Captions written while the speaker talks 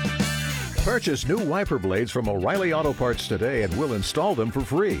Purchase new wiper blades from O'Reilly Auto Parts today and we'll install them for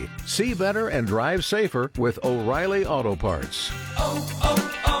free. See better and drive safer with O'Reilly Auto Parts.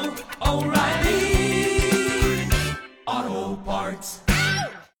 O'Reilly Auto Parts.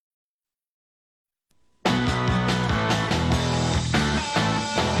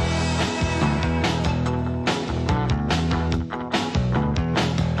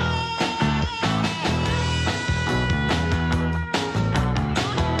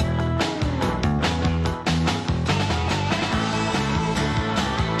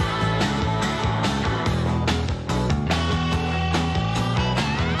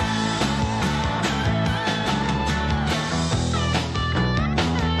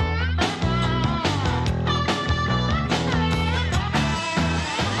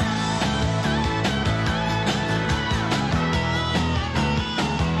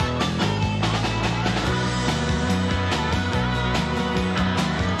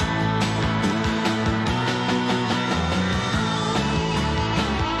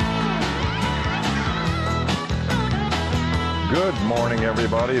 Good morning,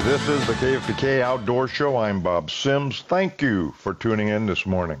 everybody. This is the KFTK Outdoor Show. I'm Bob Sims. Thank you for tuning in this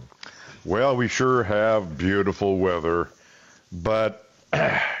morning. Well, we sure have beautiful weather, but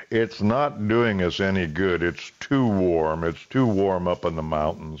it's not doing us any good. It's too warm. It's too warm up in the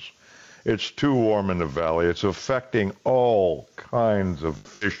mountains. It's too warm in the valley. It's affecting all kinds of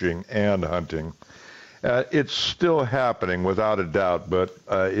fishing and hunting. It's still happening without a doubt, but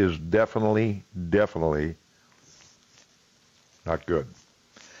is definitely not good.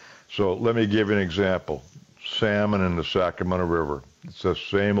 So let me give you an example. Salmon in the Sacramento River. It's the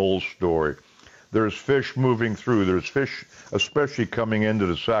same old story. There's fish moving through. There's fish especially coming into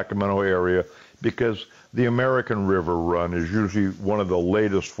the Sacramento area because the American River run is usually one of the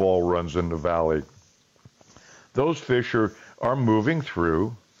latest fall runs in the valley. Those fish are moving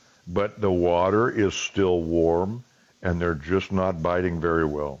through, but the water is still warm and they're just not biting very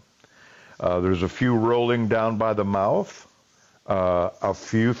well. There's a few rolling down by the mouth. A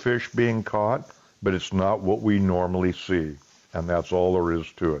few fish being caught, but it's not what we normally see, and that's all there is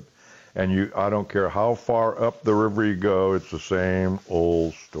to it. And I don't care how far up the river you go, it's the same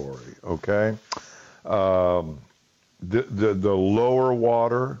old story, okay? The lower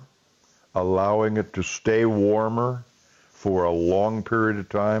water, allowing it to stay warmer for a long period of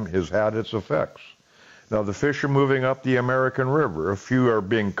time, has had its effects. Now, the fish are moving up the American River. A few are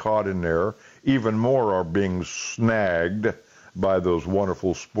being caught in there. Even more are being snagged by those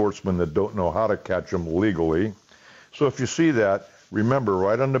wonderful sportsmen that don't know how to catch them legally. So if you see that, remember,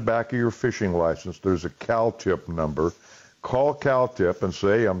 right on the back of your fishing license, there's a CalTip number. Call CalTip and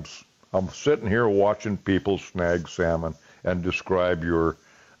say, I'm sitting here watching people snag salmon, and describe your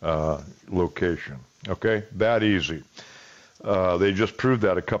location. Okay? That easy. They just proved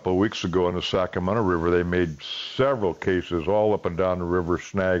that a couple of weeks ago in the Sacramento River. They made several cases all up and down the river,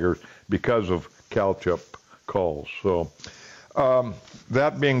 snaggers, because of CalTip calls. So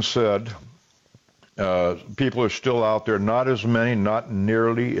that being said, people are still out there, not as many, not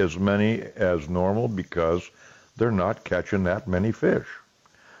nearly as many as normal, because they're not catching that many fish.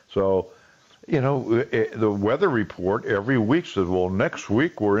 So, the weather report every week says, well, next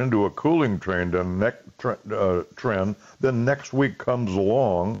week we're into a cooling trend, then next week comes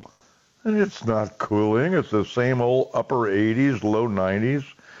along, and it's not cooling. It's the same old upper 80s, low 90s.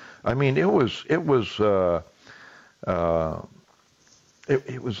 I mean, it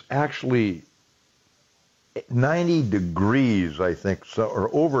was actually 90 degrees, I think, or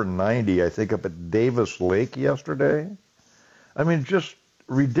over 90, I think, up at Davis Lake yesterday. I mean, just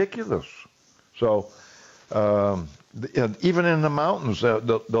ridiculous. So even in the mountains,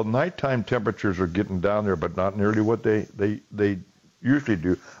 the nighttime temperatures are getting down there, but not nearly what they usually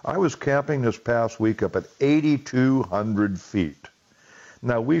do. I was camping this past week up at 8,200 feet.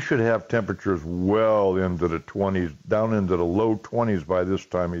 Now, we should have temperatures well into the 20s, down into the low 20s by this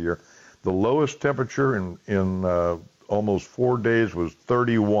time of year. The lowest temperature in almost 4 days was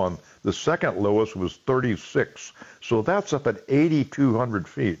 31. The second lowest was 36. So that's up at 8,200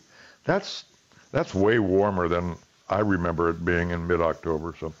 feet. That's way warmer than I remember it being in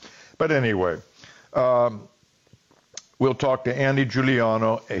mid-October. So, but anyway, we'll talk to Andy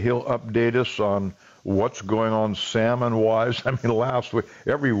Giuliano. He'll update us on what's going on salmon-wise. I mean,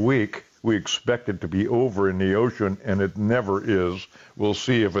 every week we expect it to be over in the ocean, and it never is. We'll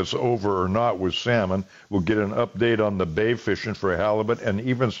see if it's over or not with salmon. We'll get an update on the bay fishing for halibut and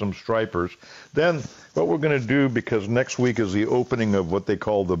even some stripers. Then what we're going to do, because next week is the opening of what they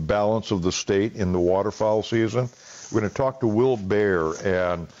call the balance of the state in the waterfowl season, we're going to talk to Will Baer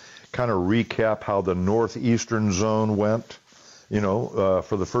and kind of recap how the northeastern zone went.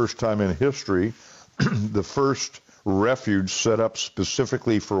 for the first time in history, the first refuge set up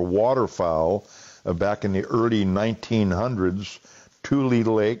specifically for waterfowl back in the early 1900s.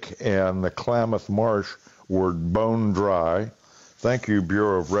 Tule Lake and the Klamath Marsh were bone dry. Thank you,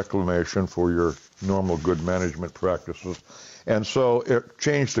 Bureau of Reclamation, for your normal good management practices. And so it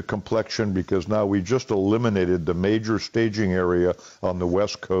changed the complexion because now we just eliminated the major staging area on the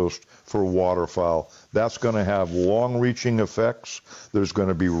West Coast for waterfowl. That's going to have long-reaching effects. There's going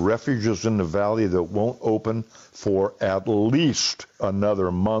to be refuges in the valley that won't open for at least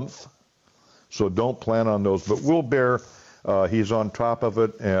another month. So don't plan on those. But Will Bear, he's on top of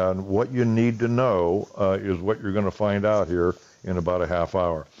it, and what you need to know is what you're going to find out here in about a half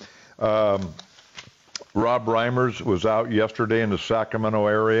hour. Rob Reimers was out yesterday in the Sacramento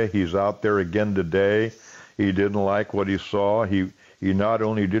area. He's out there again today. He didn't like what he saw. He not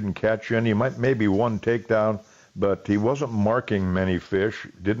only didn't catch any, maybe one takedown, but he wasn't marking many fish.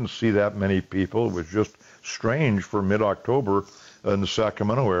 Didn't see that many people. It was just strange for mid-October in the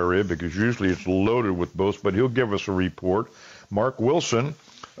Sacramento area because usually it's loaded with boats, but he'll give us a report. Mark Wilson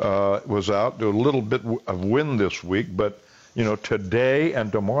was out, a little bit of wind this week, but today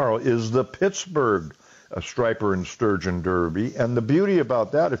and tomorrow is the Pittsburgh Striper and Sturgeon Derby. And the beauty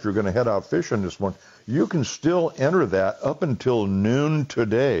about that, if you're going to head out fishing this morning, you can still enter that up until noon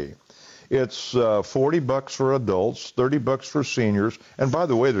today. It's $40 for adults, $30 for seniors. And by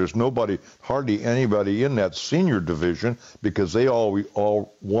the way, there's hardly anybody in that senior division because they all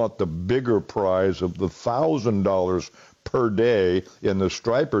want the bigger prize of the $1,000 per day in the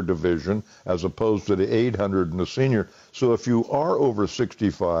striper division as opposed to the $800 in the senior. So if you are over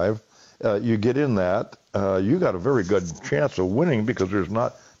 65, you get in that, you got a very good chance of winning because there's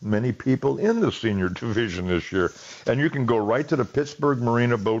not many people in the senior division this year. And you can go right to the Pittsburgh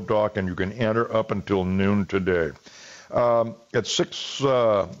Marina Boat Dock and you can enter up until noon today. At about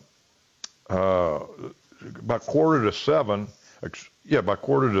 6:45, about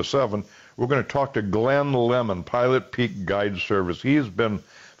 6:45, we're going to talk to Glenn Lemon, Pilot Peak Guide Service. He's been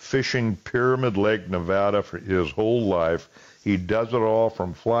fishing Pyramid Lake, Nevada for his whole life. He does it all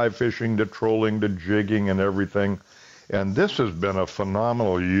from fly fishing to trolling to jigging and everything. And this has been a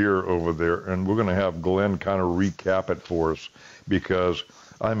phenomenal year over there, and we're going to have Glenn kind of recap it for us because,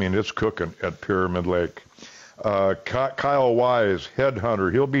 it's cooking at Pyramid Lake. Kyle Wise,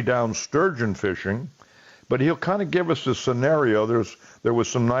 headhunter, he'll be down sturgeon fishing, but he'll kind of give us a scenario. There was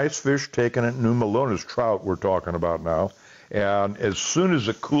some nice fish taken at New Melones, trout we're talking about now, and as soon as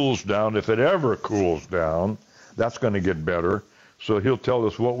it cools down, if it ever cools down, that's going to get better. So he'll tell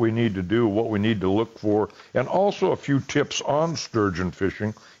us what we need to do, what we need to look for, and also a few tips on sturgeon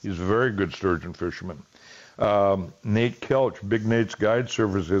fishing. He's a very good sturgeon fisherman. Nate Kelch, Big Nate's Guide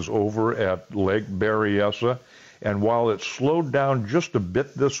Service, is over at Lake Berryessa. And while it's slowed down just a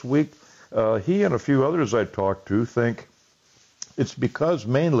bit this week, he and a few others I talked to think it's because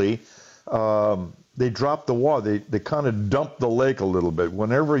mainly they dropped the water. They kind of dumped the lake a little bit.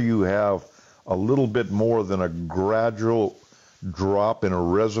 Whenever you have a little bit more than a gradual drop in a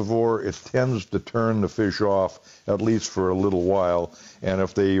reservoir, it tends to turn the fish off, at least for a little while. And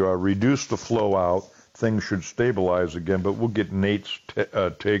if they reduce the flow out, things should stabilize again. But we'll get Nate's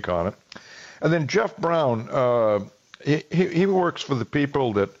take on it. And then Jeff Brown, he works for the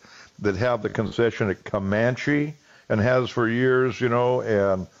people that have the concession at Comanche and has for years, and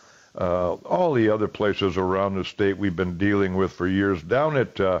all the other places around the state we've been dealing with for years. Down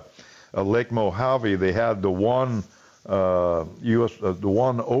at Lake Mojave, they had the one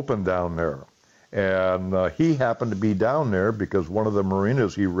open down there, and he happened to be down there because one of the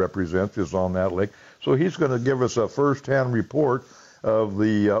marinas he represents is on that lake. So he's going to give us a first-hand report of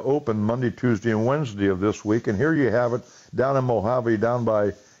the open Monday, Tuesday, and Wednesday of this week. And here you have it down in Mojave, down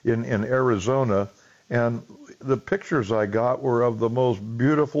by in Arizona, and the pictures I got were of the most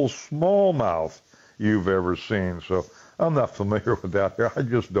beautiful smallmouth you've ever seen. So I'm not familiar with that here. I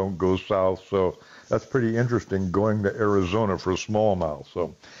just don't go south, so that's pretty interesting going to Arizona for smallmouth.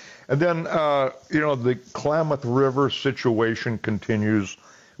 So, and then the Klamath River situation continues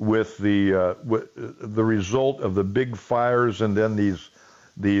with the result of the big fires and then these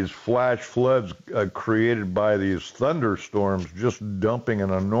flash floods created by these thunderstorms, just dumping an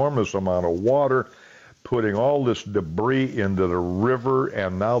enormous amount of water, putting all this debris into the river,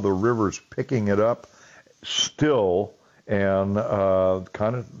 and now the river's picking it up still and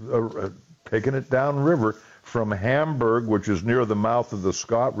kind of taking it downriver from Hamburg, which is near the mouth of the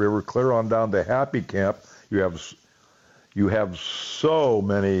Scott River, clear on down to Happy Camp. You have so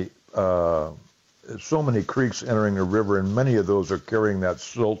many creeks entering the river, and many of those are carrying that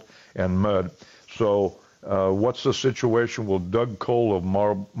silt and mud. So What's the situation? Well, Doug Cole of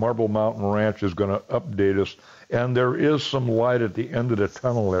Marble Mountain Ranch is going to update us. And there is some light at the end of the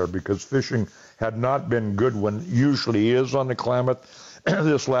tunnel there because fishing had not been good when it usually is on the Klamath.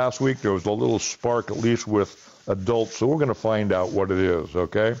 This last week there was a little spark, at least with adults. So we're going to find out what it is,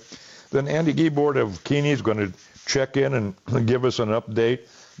 okay? Then Andy Giebord of Keeney is going to check in and give us an update.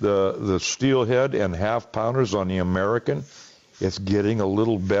 The steelhead and half pounders on the American, it's getting a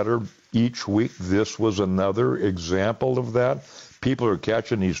little better each week. This was another example of that. People are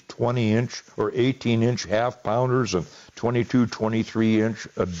catching these 20-inch or 18-inch half pounders and 22, 23-inch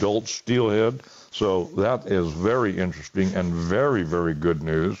adult steelhead. So that is very interesting and very, very good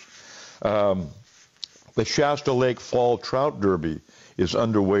news. The Shasta Lake Fall Trout Derby is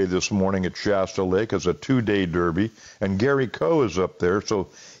underway this morning at Shasta Lake as a 2-day derby, and Gary Coe is up there. So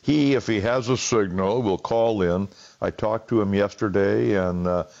he, if he has a signal, will call in. I talked to him yesterday,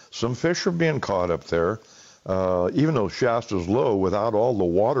 and some fish are being caught up there. Even though Shasta's low, without all the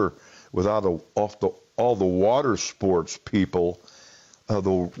water, without all the water sports people,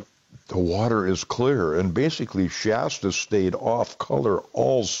 the water is clear. And basically Shasta stayed off color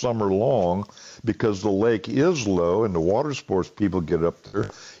all summer long because the lake is low and the water sports people get up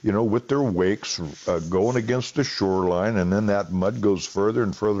there, with their wakes going against the shoreline, and then that mud goes further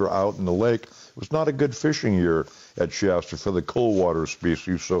and further out in the lake. It was not a good fishing year at Shasta for the cold water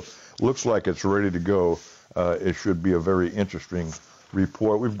species, so looks like it's ready to go. It should be a very interesting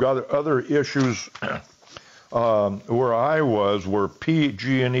report. We've got other issues where I was, where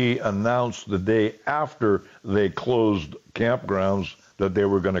PG&E announced the day after they closed campgrounds that they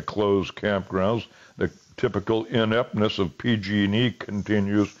were going to close campgrounds. The typical ineptness of PG&E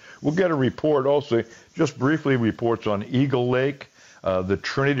continues. We'll get a report also, just briefly reports on Eagle Lake, the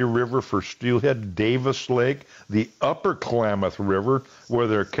Trinity River for steelhead, Davis Lake, the Upper Klamath River, where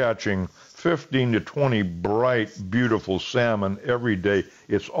they're catching 15 to 20 bright, beautiful salmon every day.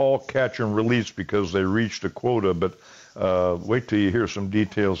 It's all catch and release because they reached a quota, but wait till you hear some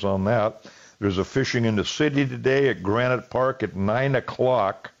details on that. There's a fishing in the city today at Granite Park at 9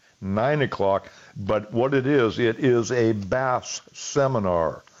 o'clock, but what it is a bass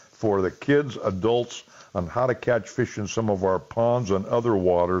seminar for the kids, adults, on how to catch fish in some of our ponds and other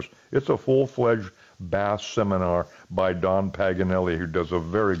waters. It's a full-fledged bass seminar by Don Paganelli, who does a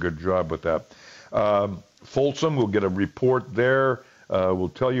very good job with that. Folsom, we'll get a report there. We'll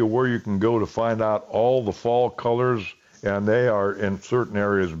tell you where you can go to find out all the fall colors, and they are in certain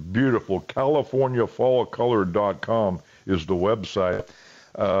areas beautiful. CaliforniaFallColor.com is the website.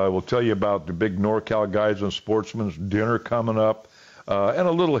 We'll tell you about the big NorCal Guides and Sportsmen's dinner coming up, and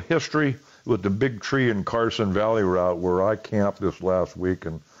a little history with the Big Tree and Carson Valley route where I camped this last week.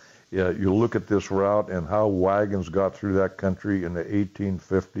 And you look at this route and how wagons got through that country in the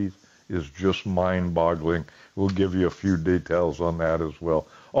 1850s is just mind-boggling. We'll give you a few details on that as well.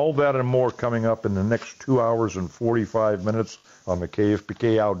 All that and more coming up in the next 2 hours and 45 minutes on the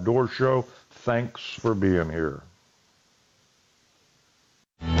KFPK Outdoor Show. Thanks for being here.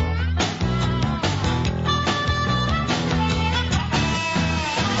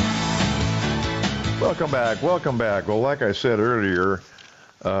 Welcome back. Well, like I said earlier,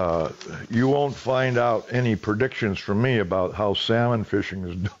 you won't find out any predictions from me about how salmon fishing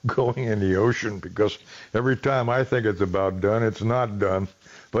is going in the ocean, because every time I think it's about done, it's not done.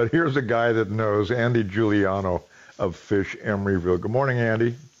 But here's a guy that knows, Andy Giuliano of Fish Emeryville. Good morning,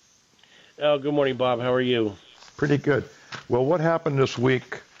 Andy. Oh, good morning, Bob. How are you? Pretty good. Well, what happened this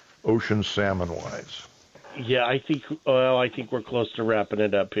week, ocean salmon-wise? Yeah, I think we're close to wrapping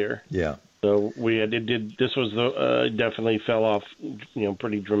it up here. Yeah. So this was definitely fell off,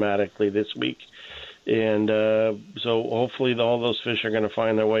 pretty dramatically this week, and so hopefully all those fish are going to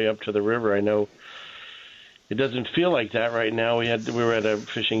find their way up to the river. I know it doesn't feel like that right now. We were at a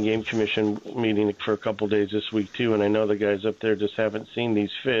Fish and Game Commission meeting for a couple of days this week too, and I know the guys up there just haven't seen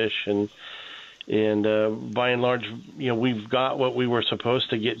these fish, and by and large, we've got what we were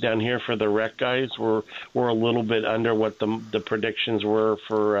supposed to get down here for the rec guys. We're a little bit under what the predictions were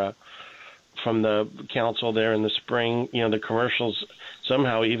for. From the council there in the spring. The commercials,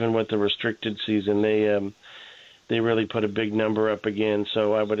 somehow, even with the restricted season, they really put a big number up again.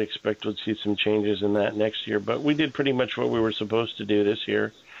 So I would expect we'll see some changes in that next year. But we did pretty much what we were supposed to do this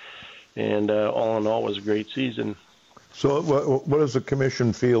year. And all in all, it was a great season. So what does the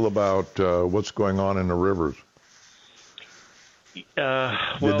commission feel about what's going on in the rivers? Did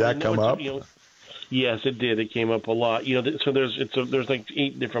that come up? Yes, it did. It came up a lot. So there's like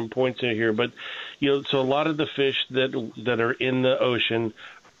 8 different points in here, but so a lot of the fish that are in the ocean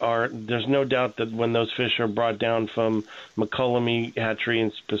there's no doubt that when those fish are brought down from McCullum hatchery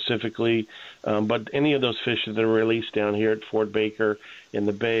and specifically, but any of those fish that are released down here at Fort Baker in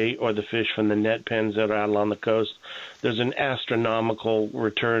the bay, or the fish from the net pens that are out along the coast, there's an astronomical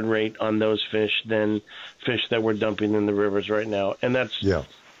return rate on those fish than fish that we're dumping in the rivers right now. And that's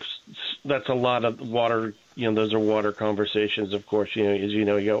a lot of water. Those are water conversations, of course. As you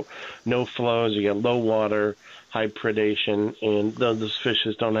know, you got no flows, you got low water, high predation, and those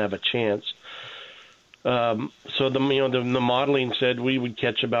fishes don't have a chance. So the modeling said we would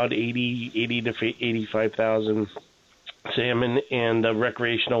catch about 80 to 85,000 salmon, and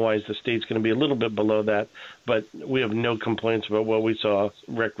recreational wise, the state's going to be a little bit below that, but we have no complaints about what we saw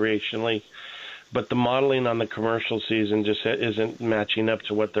recreationally. But the modeling on the commercial season just isn't matching up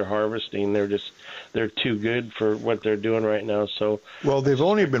to what they're harvesting. They're too good for what they're doing right now. So they've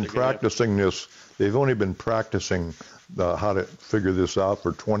only been practicing this. They've only been practicing how to figure this out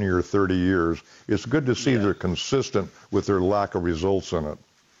for 20 or 30 years. It's good to see they're consistent with their lack of results in it.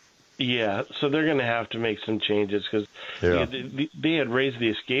 Yeah, so they're going to have to make some changes because they had raised the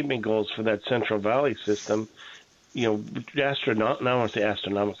escapement goals for that Central Valley system. Not want to say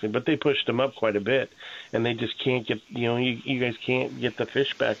astronomically, but they pushed them up quite a bit, and they just can't get, you guys can't get the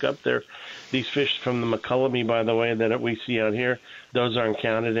fish back up there. These fish from the McCullum, by the way, that we see out here, those aren't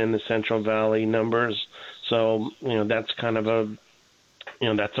counted in the Central Valley numbers. So, that's kind of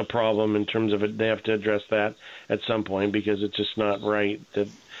that's a problem in terms of it. They have to address that at some point because it's just not right that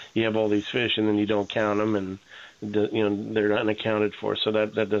you have all these fish and then you don't count them and they're not accounted for, so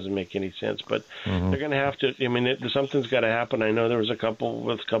that doesn't make any sense. But they're going to have to. Something's got to happen. I know there was a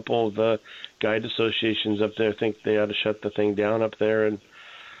couple of the guide associations up there think they ought to shut the thing down up there, and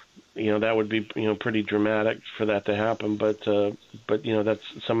that would be pretty dramatic for that to happen. But that's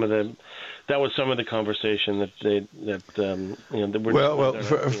that was some of the conversation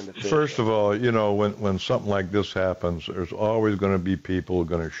first of all, when something like this happens, there's always going to be people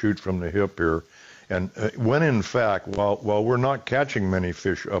going to shoot from the hip here. And when in fact, while we're not catching many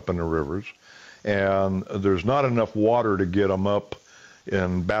fish up in the rivers, and there's not enough water to get them up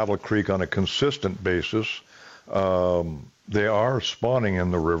in Battle Creek on a consistent basis, they are spawning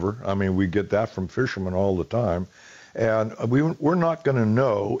in the river. We get that from fishermen all the time. And we're not going to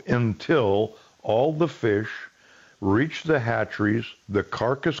know until all the fish reach the hatcheries, the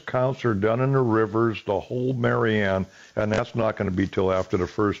carcass counts are done in the rivers, the whole Marianne, and that's not going to be till after the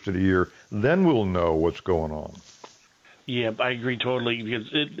first of the year. Then we'll know what's going on. Yeah, I agree totally,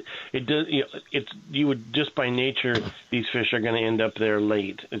 because it does. You would just by nature, these fish are going to end up there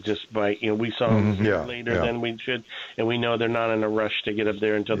late. Just by we saw them later than we should, and we know they're not in a rush to get up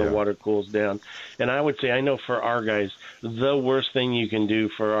there until the water cools down. And I would say, I know for our guys, the worst thing you can do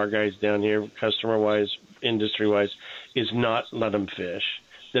for our guys down here, customer-wise, industry-wise, is not let them fish.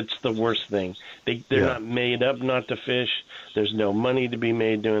 That's the worst thing. They're not made up not to fish. There's no money to be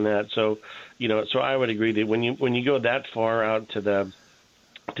made doing that. So, so I would agree that when you go that far out to the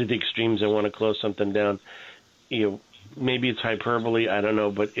extremes and want to close something down, maybe it's hyperbole. I don't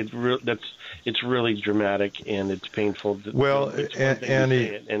know, but it's really dramatic and it's painful.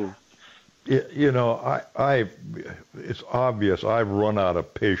 It's obvious I've run out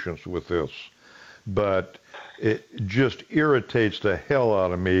of patience with this, but it just irritates the hell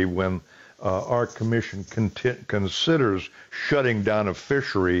out of me when our commission considers shutting down a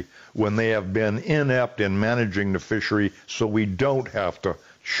fishery when they have been inept in managing the fishery, so we don't have to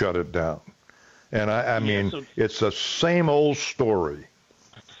shut it down. And it's the same old story.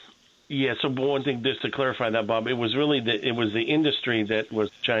 Yeah, so one thing, just to clarify that, Bob, it was the industry that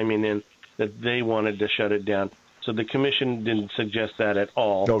was chiming in that they wanted to shut it down. So the commission didn't suggest that at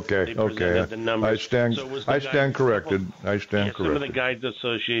all. Okay. The numbers. I stand corrected. Some of the Guides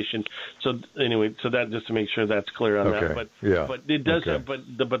Association. So anyway, that just to make sure that's clear on that. But it does.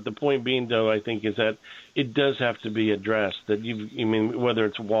 But the point being, though, I think, is that it does have to be addressed. That whether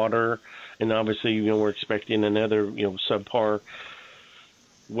it's water, and obviously we're expecting another subpar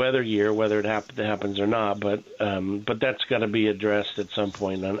weather year, whether it happens or not, but that's got to be addressed at some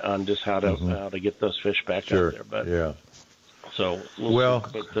point on just how to get those fish back out there. But so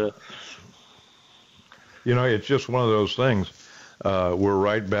it's just one of those things. We're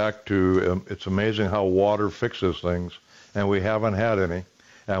right back to it's amazing how water fixes things, and we haven't had any,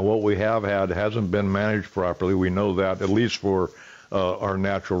 and what we have had hasn't been managed properly. We know that, at least for our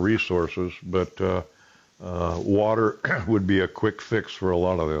natural resources, but water would be a quick fix for a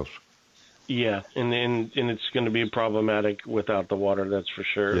lot of this. Yeah, and it's going to be problematic without the water, that's for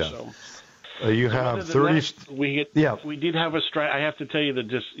sure. Yeah. So. You have 30. We did have a strike. I have to tell you that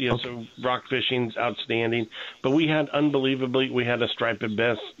just so rock fishing's outstanding, but we had a striped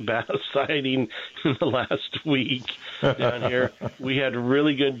bass sighting in the last week down here. We had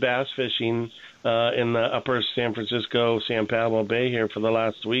really good bass fishing in the upper San Francisco, San Pablo Bay here for the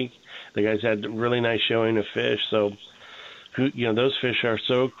last week. The guys had really nice showing of fish. So, those fish are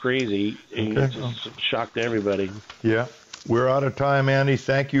so crazy. It's just a shock to everybody. Yeah. We're out of time, Andy.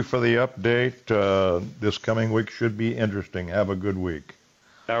 Thank you for the update. This coming week should be interesting. Have a good week.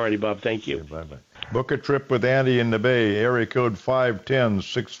 All righty, Bob. Thank you. Okay, bye-bye. Book a trip with Andy in the Bay. Area code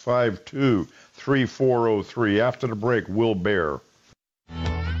 510-652-3403. After the break, Will Bear.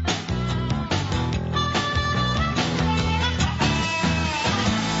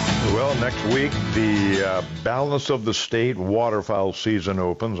 Well, next week, the Balance of the State waterfowl season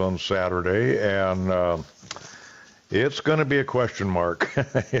opens on Saturday, and it's going to be a question mark.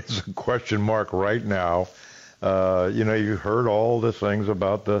 It's a question mark right now. You heard all the things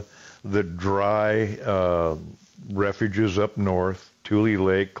about the dry refuges up north, Tule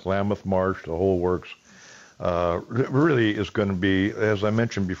Lake, Klamath Marsh, the whole works. It really is going to be, as I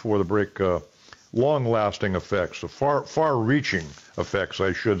mentioned before the break, long-lasting effects, far-reaching effects,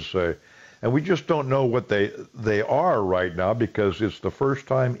 I should say. And we just don't know what they are right now because it's the first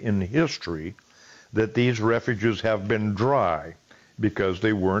time in history that these refuges have been dry because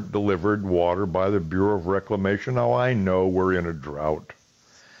they weren't delivered water by the Bureau of Reclamation. Now, I know we're in a drought,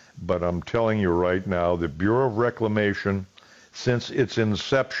 but I'm telling you right now, the Bureau of Reclamation, since its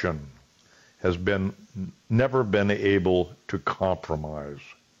inception, has never been able to compromise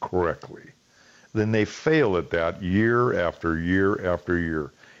correctly. Then they fail at that year after year after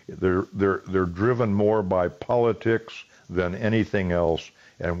year. They're driven more by politics than anything else.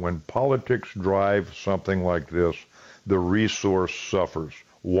 And when politics drive something like this, the resource suffers.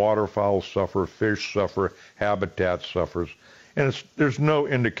 Waterfowl suffer, fish suffer, habitat suffers. And there's no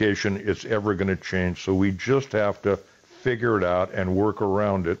indication it's ever going to change, so we just have to figure it out and work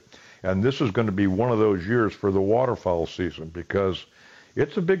around it. And this is going to be one of those years for the waterfowl season because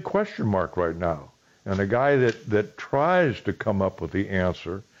it's a big question mark right now. And a guy that tries to come up with the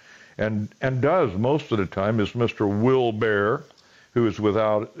answer and does most of the time is Mr. Will Bear, who is with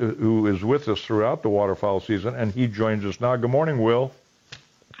us throughout the waterfowl season, and he joins us now. Good morning, Will.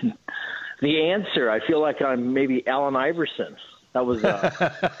 The answer, I feel like I'm maybe Allen Iverson. That was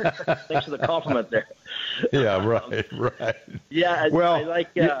thanks for the compliment there. Yeah, right. Yeah, well, I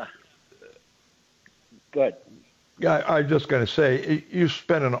like. Go ahead. I'm just going to say, you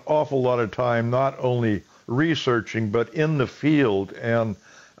spend an awful lot of time not only researching but in the field, and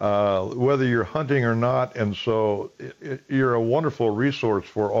whether you're hunting or not, and so you're a wonderful resource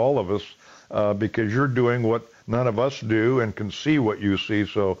for all of us because you're doing what none of us do and can see what you see.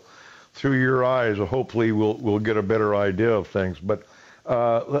 So through your eyes, hopefully we'll get a better idea of things. But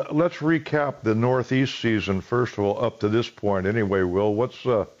let's recap the Northeast season first of all up to this point. Anyway, Will, what's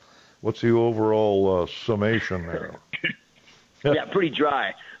the overall summation there? Yeah, pretty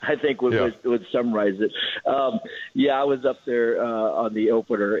dry, I think would summarize it. I was up there on the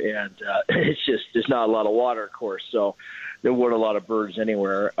opener, and there's not a lot of water, of course, so there weren't a lot of birds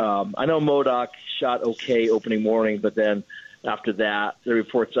anywhere. I know Modoc shot okay opening morning, but then after that, the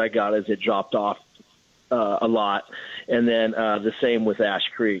reports I got is it dropped off a lot. And then the same with Ash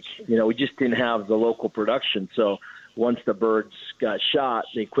Creek. We just didn't have the local production, so once the birds got shot,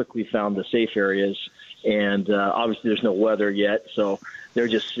 they quickly found the safe areas. And obviously there's no weather yet, so they're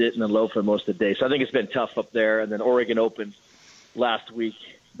just sitting and loafing most of the day. So I think it's been tough up there. And then Oregon opened last week,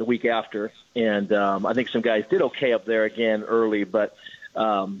 the week after, and I think some guys did okay up there again early, but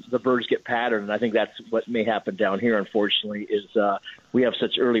the birds get patterned, and I think that's what may happen down here, unfortunately, is we have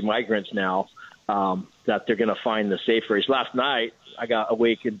such early migrants now that they're going to find the safe areas. Last night, I got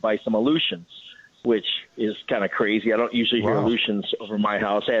awakened by some Aleutians, which is kind of crazy. I don't usually hear Aleutians over my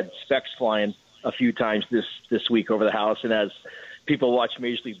house. I had specks flying a few times this week over the house, and as people watch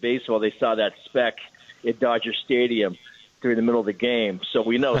Major League Baseball, they saw that speck at Dodger Stadium during the middle of the game. So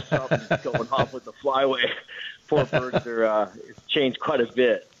we know something's going off with the flyway. Poor birds are changed quite a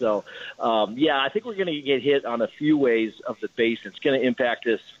bit. So, I think we're going to get hit on a few ways of the basin. It's going to impact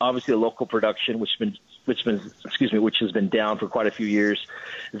us, obviously, the local production, which has been down for quite a few years.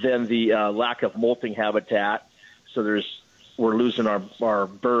 Then the lack of molting habitat. So we're losing our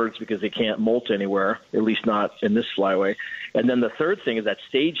birds because they can't molt anywhere, at least not in this flyway. And then the third thing is that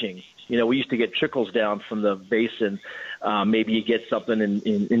staging. We used to get trickles down from the basin. Maybe you get something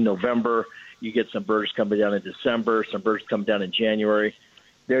in November. You get some birds coming down in December. Some birds come down in January.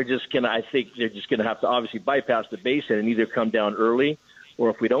 I think they're just going to have to obviously bypass the basin and either come down early or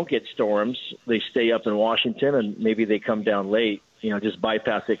if we don't get storms, they stay up in Washington and maybe they come down late, just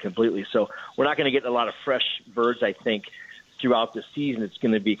bypass it completely. So we're not going to get a lot of fresh birds, I think, throughout the season. It's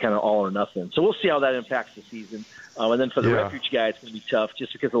going to be kind of all or nothing. So we'll see how that impacts the season. And then for the refuge guys, it's going to be tough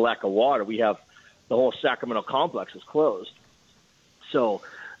just because of the lack of water. We have the whole Sacramento complex is closed. So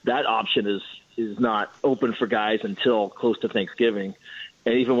that option is not open for guys until close to Thanksgiving.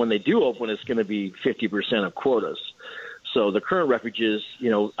 And even when they do open, it's going to be 50% of quotas. So the current refuges,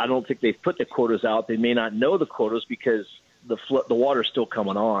 I don't think they've put the quotas out. They may not know the quotas because the water's still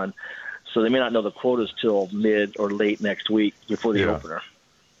coming on. So they may not know the quotas till mid or late next week before the opener.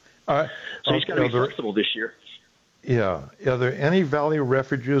 So he's got to be flexible this year. Yeah. Are there any valley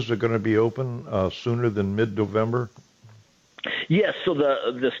refuges that are going to be open sooner than mid-November? Yes. So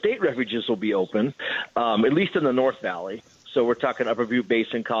the state refuges will be open, at least in the North Valley. So we're talking Upper Butte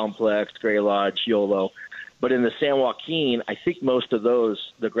Basin Complex, Gray Lodge, Yolo. But in the San Joaquin, I think most of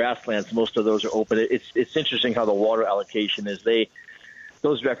those, the grasslands, most of those are open. It's interesting how the water allocation is.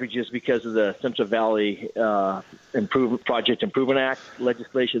 Those refuges, because of the Central Valley Project Improvement Act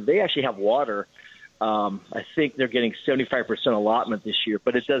legislation, they actually have water. I think they're getting 75% allotment this year,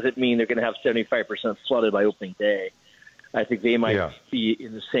 but it doesn't mean they're going to have 75% flooded by opening day. I think they might be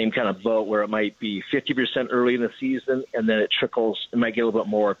in the same kind of boat where it might be 50% early in the season, and then it trickles. It might get a little bit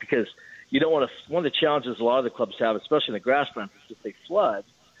more because you don't want to. One of the challenges a lot of the clubs have, especially in the grasslands, is if they flood,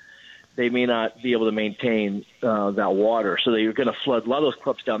 they may not be able to maintain that water. So they're going to flood. A lot of those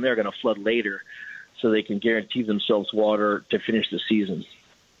clubs down there are going to flood later, so they can guarantee themselves water to finish the season.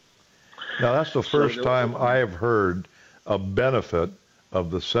 Now that's the first time I have heard a benefit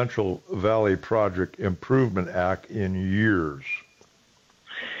of the Central Valley Project Improvement Act in years.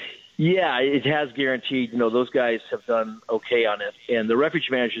 Yeah, it has guaranteed, those guys have done okay on it. And the refuge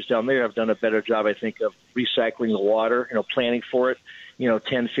managers down there have done a better job, I think, of recycling the water, planning for it,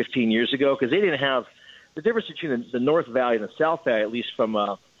 10, 15 years ago, because they didn't have the difference between the North Valley and the South Valley, at least from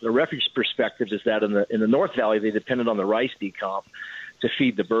the refuge perspective, is that in the North Valley, they depended on the rice decomp to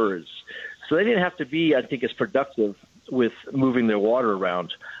feed the birds. So they didn't have to be, I think, as productive with moving their water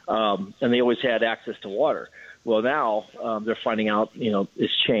around. And they always had access to water. Well, now they're finding out,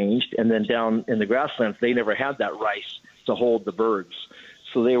 it's changed. And then down in the grasslands, they never had that rice to hold the birds.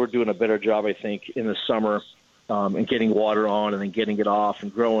 So they were doing a better job, I think, in the summer and getting water on and then getting it off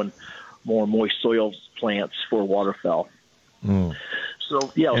and growing more moist soil plants for waterfowl. Mm.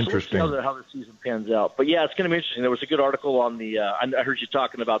 So, yeah, we'll see how the season pans out. But, yeah, it's going to be interesting. There was a good article on the I heard you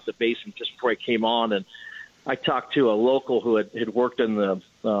talking about the basin just before I came on, and I talked to a local who had worked in the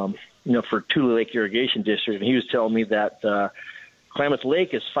for Tule Lake Irrigation District, and he was telling me that Klamath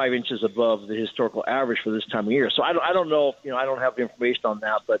Lake is 5 inches above the historical average for this time of year. So I don't know, I don't have the information on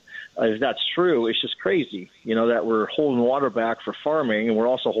that, but if that's true, it's just crazy, that we're holding water back for farming, and we're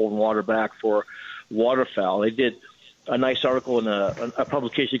also holding water back for waterfowl. They did a nice article in a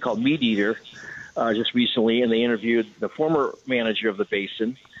publication called Meat Eater just recently, and they interviewed the former manager of the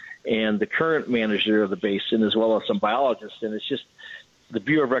basin and the current manager of the basin, as well as some biologists. And it's just the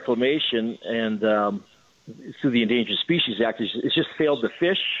Bureau of Reclamation and through the Endangered Species Act, it's just failed the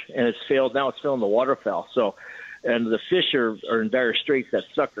fish, and it's failing the waterfowl. So, and the fish are in dire straits, that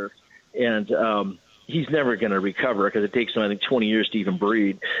sucker, and he's never going to recover because it takes him, I think, 20 years to even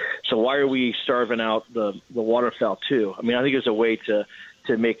breed. So why are we starving out the waterfowl too? I mean, I think there's a way to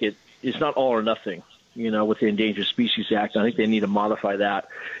make it's not all or nothing. With the Endangered Species Act, I think they need to modify that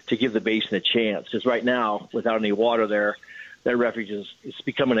to give the basin a chance. Because right now, without any water there, that refuge it's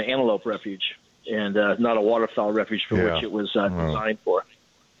becoming an antelope refuge and not a waterfowl refuge for which it was designed for.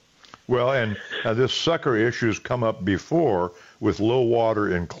 Well, and this sucker issue has come up before with low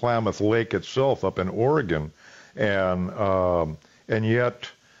water in Klamath Lake itself up in Oregon, and yet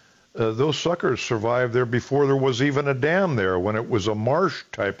those suckers survived there before there was even a dam there, when it was a marsh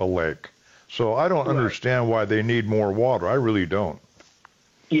type of lake. So I don't understand why they need more water. I really don't.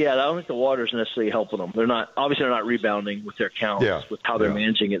 Yeah, I don't think the water is necessarily helping them. They're not rebounding with their counts, with how they're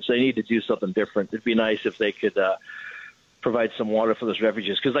managing it. So they need to do something different. It'd be nice if they could provide some water for those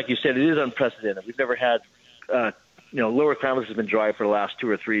refuges. Because like you said, it is unprecedented. We've never had, Lower Klamath has been dry for the last 2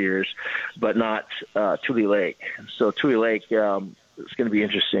 or 3 years, but not Tule Lake. So Tule Lake, it's going to be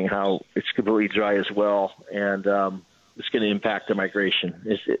interesting how it's completely dry as well. And it's going to impact the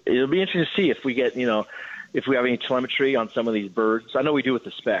migration. It'll be interesting to see if we get, if we have any telemetry on some of these birds. I know we do with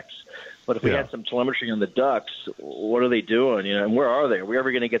the specks, but if we had some telemetry on the ducks, what are they doing? And where are they? Are we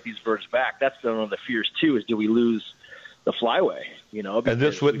ever going to get these birds back? That's one of the fears too. Is do we lose the flyway? And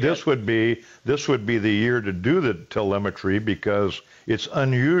this would be the year to do the telemetry because it's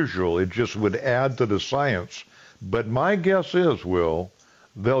unusual. It just would add to the science. But my guess is, Will,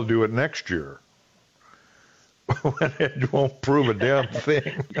 they'll do it next year. When it won't prove a damn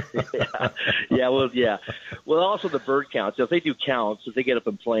thing. Yeah. Well, also the bird counts. So if they do counts, if they get up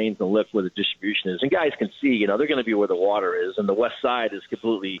in planes and look where the distribution is, and guys can see, they're going to be where the water is, and the west side is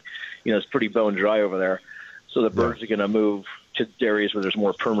completely, it's pretty bone dry over there. So the birds are going to move to areas where there's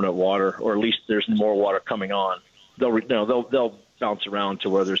more permanent water, or at least there's more water coming on. They'll bounce around to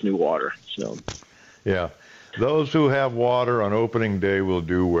where there's new water. So. Yeah. Those who have water on opening day will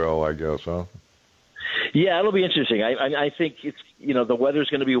do well, I guess, huh? Yeah, it'll be interesting. I think it's the weather's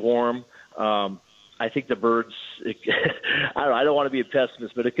going to be warm. I think the birds. I don't want to be a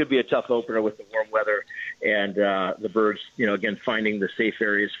pessimist, but it could be a tough opener with the warm weather and the birds. Again, finding the safe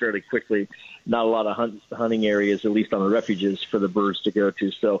areas fairly quickly. Not a lot of hunting areas, at least on the refuges, for the birds to go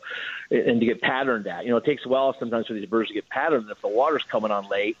to. So, and to get patterned at. It takes a while sometimes for these birds to get patterned. If the water's coming on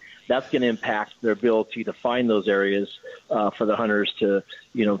late, that's going to impact their ability to find those areas for the hunters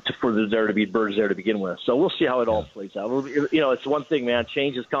for there to be birds there to begin with. So we'll see how it all plays out. It's one thing, man.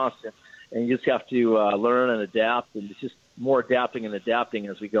 Change is constant, and you just have to learn and adapt. And it's just more adapting and adapting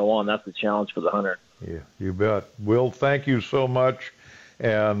as we go on. That's the challenge for the hunter. Yeah, you bet. Will, thank you so much.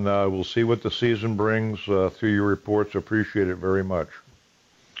 And we'll see what the season brings through your reports. Appreciate it very much.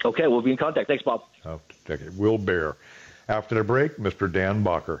 Okay, we'll be in contact. Thanks, Bob. Okay, Will Bear. After the break, Mr. Dan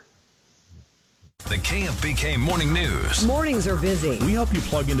Bacher. The KFBK Morning News. Mornings are busy. We help you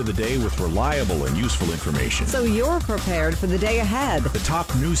plug into the day with reliable and useful information. So you're prepared for the day ahead. The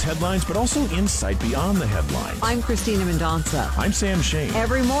top news headlines, but also insight beyond the headlines. I'm Christina Mendonça. I'm Sam Shane.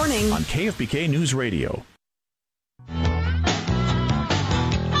 Every morning on KFBK News Radio.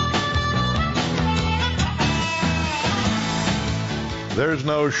 There's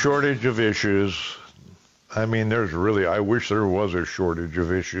no shortage of issues. I mean, I wish there was a shortage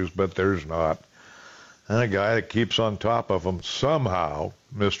of issues, but there's not. And a guy that keeps on top of them somehow,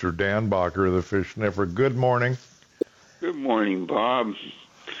 Mr. Dan Bacher of the Fish Sniffer. Good morning. Good morning, Bob.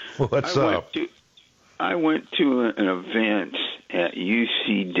 What's up? I went to an event at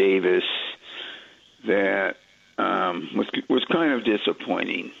UC Davis that was kind of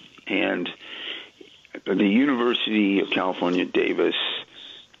disappointing. And the University of California, Davis,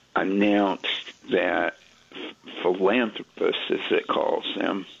 announced that philanthropists, as it calls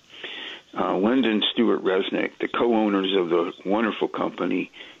them, Lyndon Stewart Resnick, the co-owners of the wonderful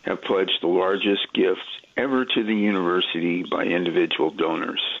company, have pledged the largest gift ever to the university by individual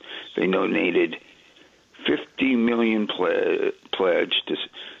donors. They donated $50 million pledge to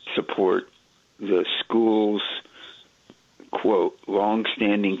support the school's, quote,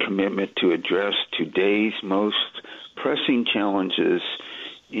 long-standing commitment to address today's most pressing challenges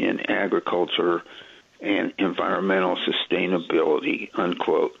in agriculture and environmental sustainability,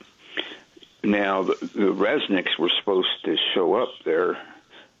 unquote. Now, the Resnicks were supposed to show up there,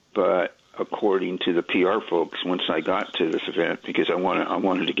 but according to the PR folks, once I got to this event, because I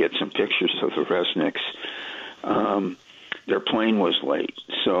wanted to get some pictures of the Resnicks, their plane was late.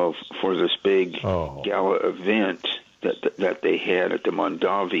 So for this big gala event that they had at the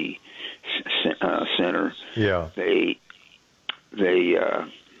Mondavi Center, they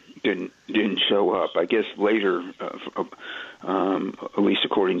didn't show up. I guess later, at least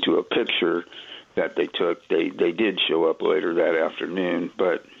according to a picture that they took, they did show up later that afternoon.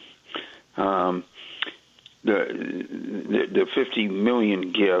 But the $50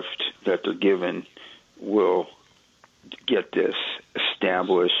 million gift that they're given will, get this,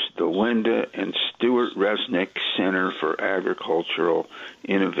 establish the Linda and Stewart Resnick Center for Agricultural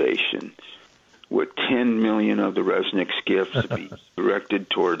Innovation, with $10 million of the Resnick's gifts to be directed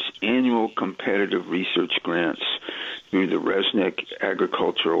towards annual competitive research grants through the Resnick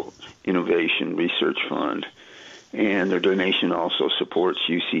Agricultural Innovation Research Fund. And their donation also supports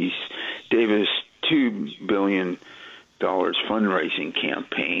UC Davis' $2 billion fundraising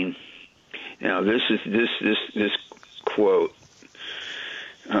campaign. Now, this quote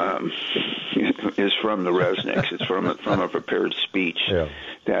is from the Resnicks. It's from a prepared speech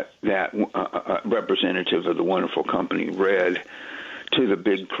that representative of the wonderful company read to the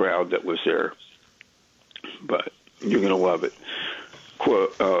big crowd that was there. But you're going to love it.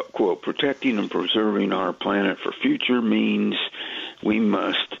 Quote, protecting and preserving our planet for future means we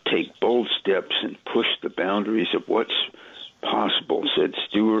must take bold steps and push the boundaries of what's possible, said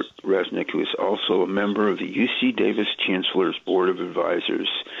Stewart Resnick, who is also a member of the UC Davis Chancellor's Board of Advisors.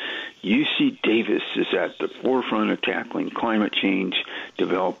 UC Davis is at the forefront of tackling climate change,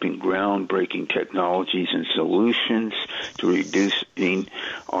 developing groundbreaking technologies and solutions to reducing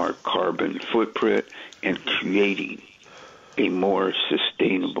our carbon footprint and creating a more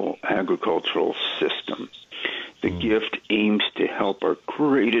sustainable agricultural system. The gift aims to help our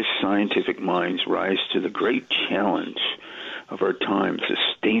greatest scientific minds rise to the great challenge of our time,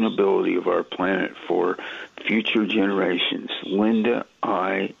 sustainability of our planet for future generations. Linda,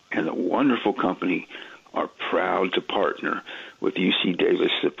 I, and the wonderful company are proud to partner with UC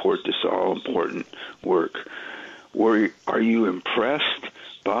Davis to support this all-important work. Are you impressed,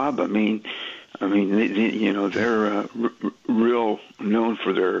 Bob? I mean, they're real known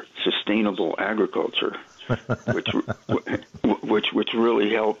for their sustainable agriculture, which really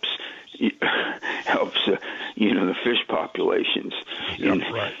helps the fish populations in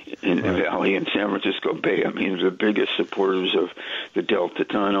the Valley and San Francisco Bay. I mean, they're the biggest supporters of the Delta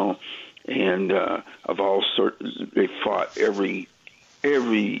Tunnel and of all sorts. They fought every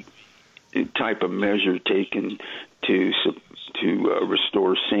type of measure taken to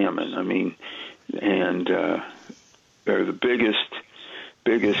restore salmon. I mean, and they're the biggest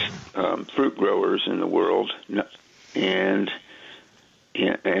fruit growers in the world, and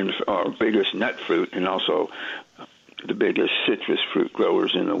our biggest nut fruit, and also the biggest citrus fruit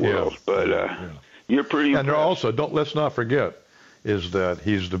growers in the world. But you're pretty. And also, let's not forget, is that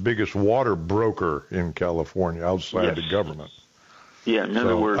he's the biggest water broker in California outside the government. Yeah, in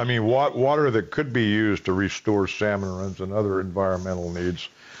other words, I mean, water that could be used to restore salmon runs and other environmental needs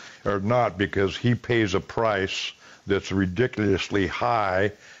are not, because he pays a price that's ridiculously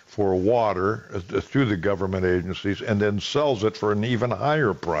high for water through the government agencies, and then sells it for an even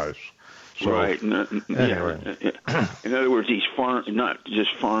higher price. So, right. Anyway. In other words, he's not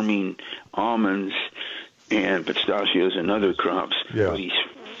just farming almonds and pistachios and other crops, but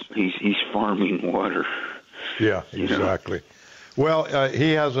he's farming water. Yeah, exactly. Well,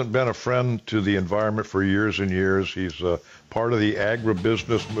 he hasn't been a friend to the environment for years and years. He's part of the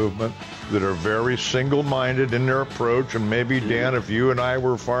agribusiness movement that are very single-minded in their approach. And maybe, Dan, if you and I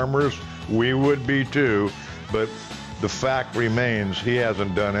were farmers, we would be too. But the fact remains he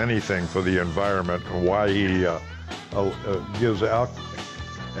hasn't done anything for the environment. And why he gives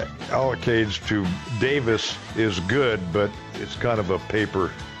allocates to Davis is good, but it's kind of a paper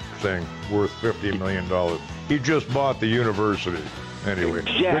thing worth $50 million. He just bought the university. Anyway,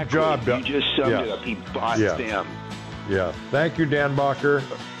 exactly. Good job. You just summed it up. He bought them. Yeah. Thank you, Dan Bacher.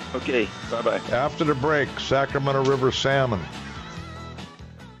 Okay, bye-bye. After the break, Sacramento River salmon.